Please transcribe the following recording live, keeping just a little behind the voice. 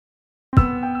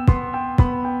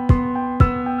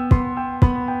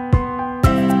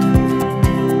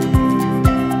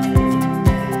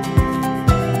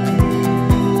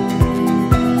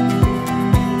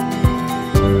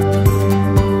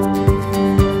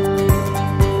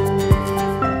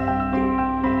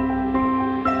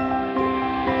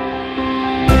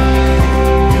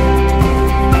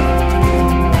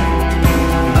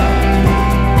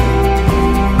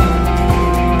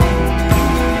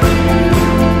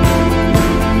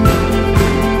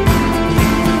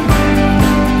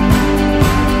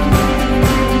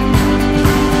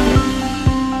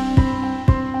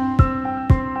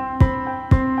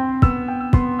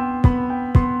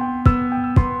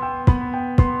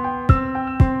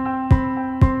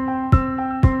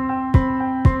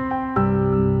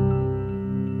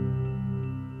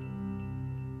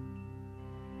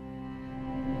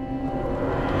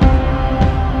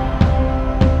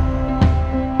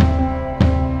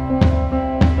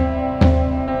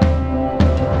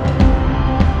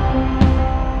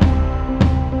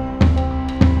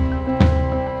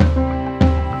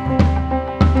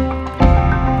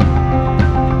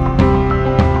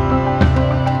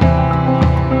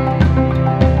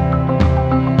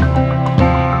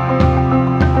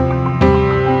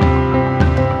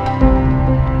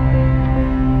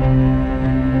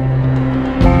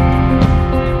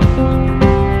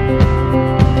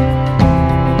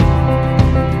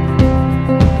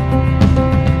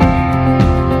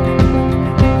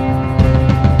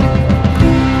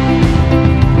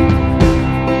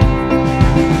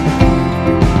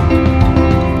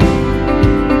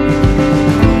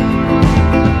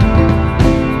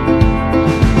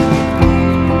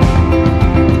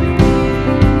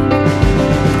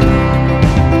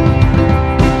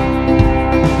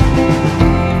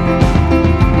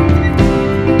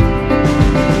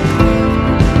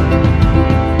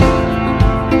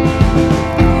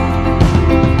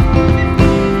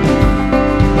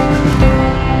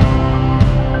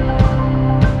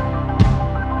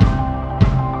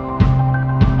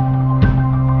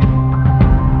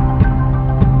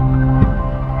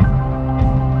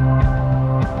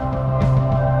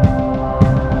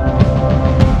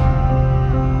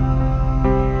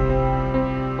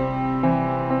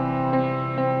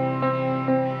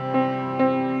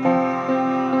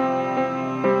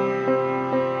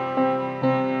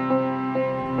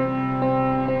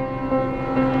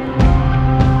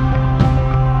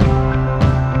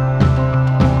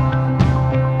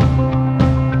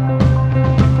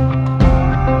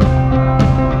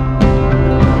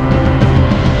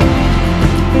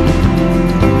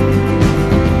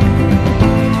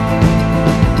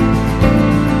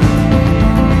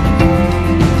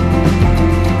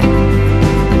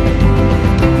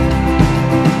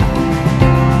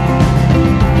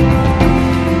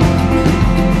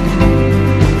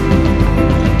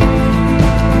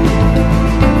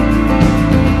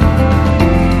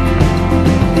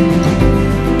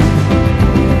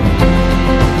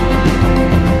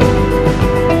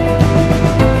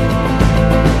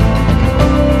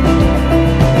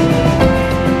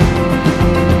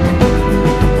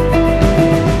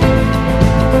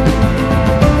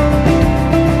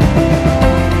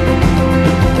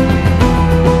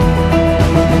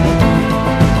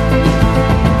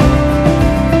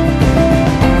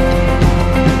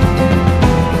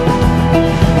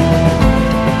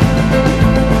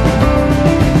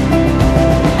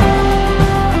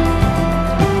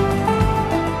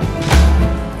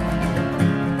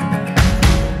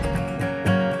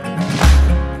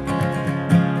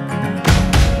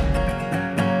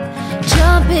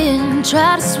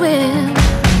try to swim,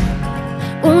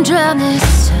 won't drown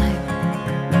this time.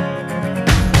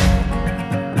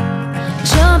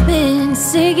 Jumping,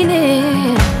 sinking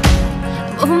in,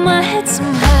 over my head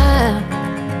somehow.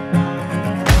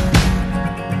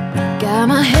 Got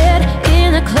my head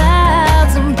in the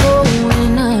clouds, I'm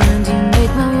going on to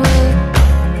make my way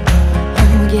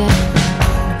home again.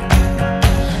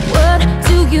 What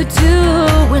do you do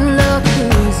when love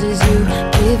loses you?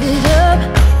 Give it up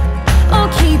or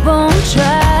keep on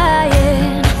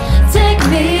trying. Take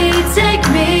me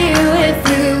with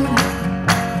you.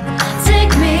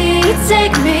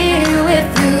 Take me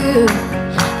with you.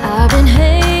 I've been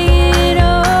hanging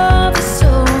on for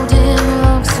so damn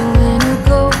long, so when you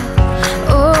go,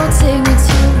 oh, take me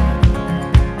too.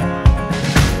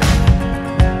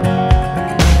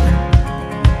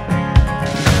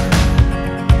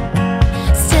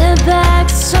 Stand back,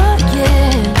 start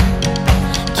again.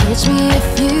 Catch me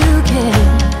if you can.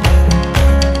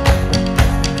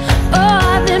 Oh,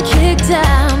 I've been kicked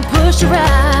down, pushed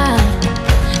around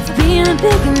for being a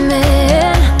bigger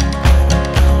man.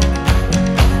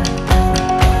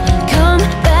 Come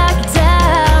back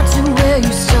down to where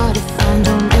you started from.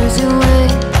 Don't lose your way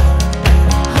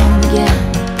home again.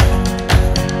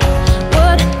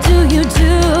 What do you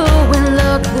do when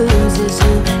luck loses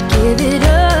you? Give it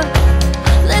up,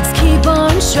 let's keep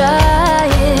on trying.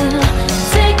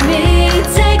 Take me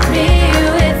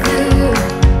with you.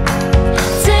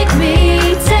 Take me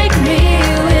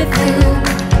with you.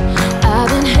 I've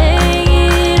been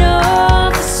hanging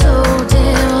on for so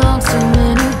damn long, so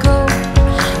when you go,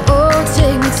 oh,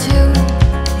 take me too.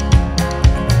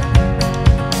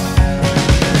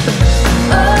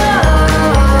 Oh,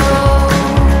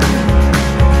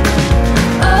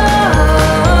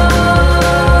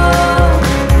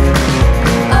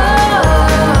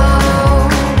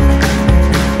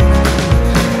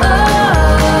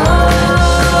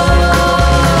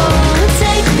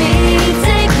 take me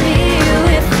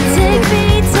with you. Take me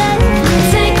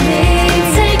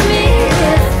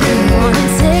with you. Wanna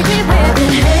take me where I've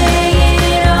been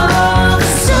hanging on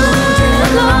for so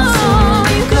damn long, so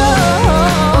when you go,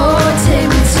 oh, take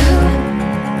me too.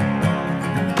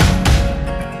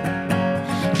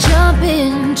 Jump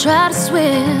in, try to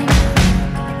swim,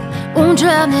 won't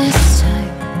drown this time.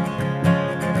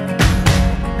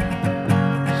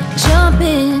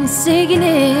 Jumping, sinking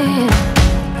in,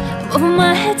 over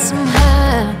my head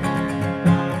somehow.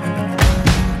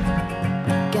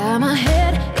 Got my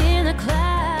head in the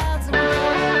clouds.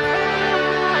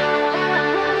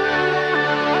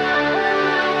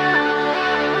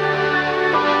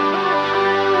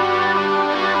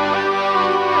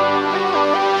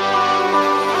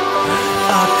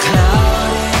 A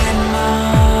cloud in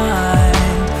my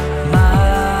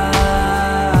mind,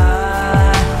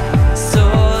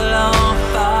 soul on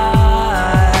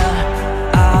fire.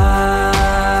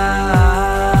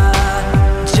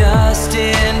 Just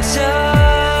in time,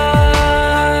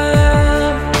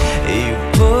 you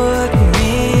put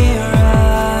me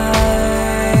right.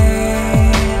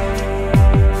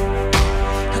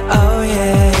 Oh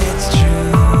yeah, it's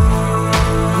true.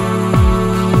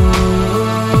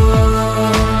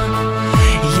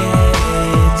 Yeah,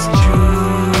 it's true.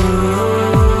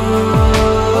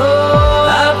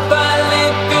 I finally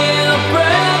feel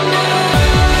brand new.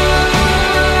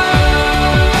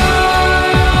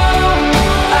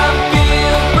 I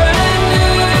feel brand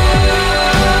new.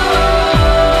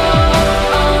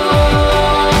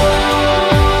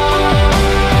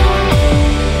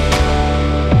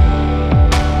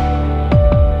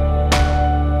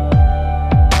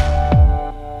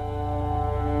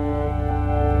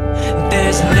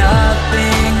 There's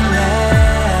nothing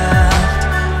left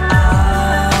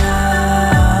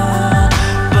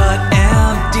but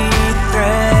empty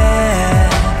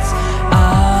threads.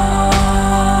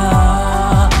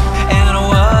 And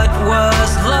what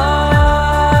was lost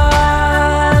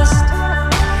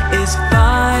is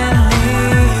finally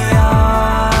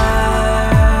ours.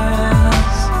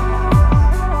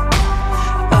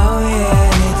 Oh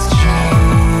yeah, it's true.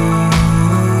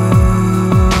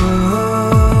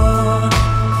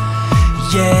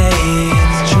 Yeah.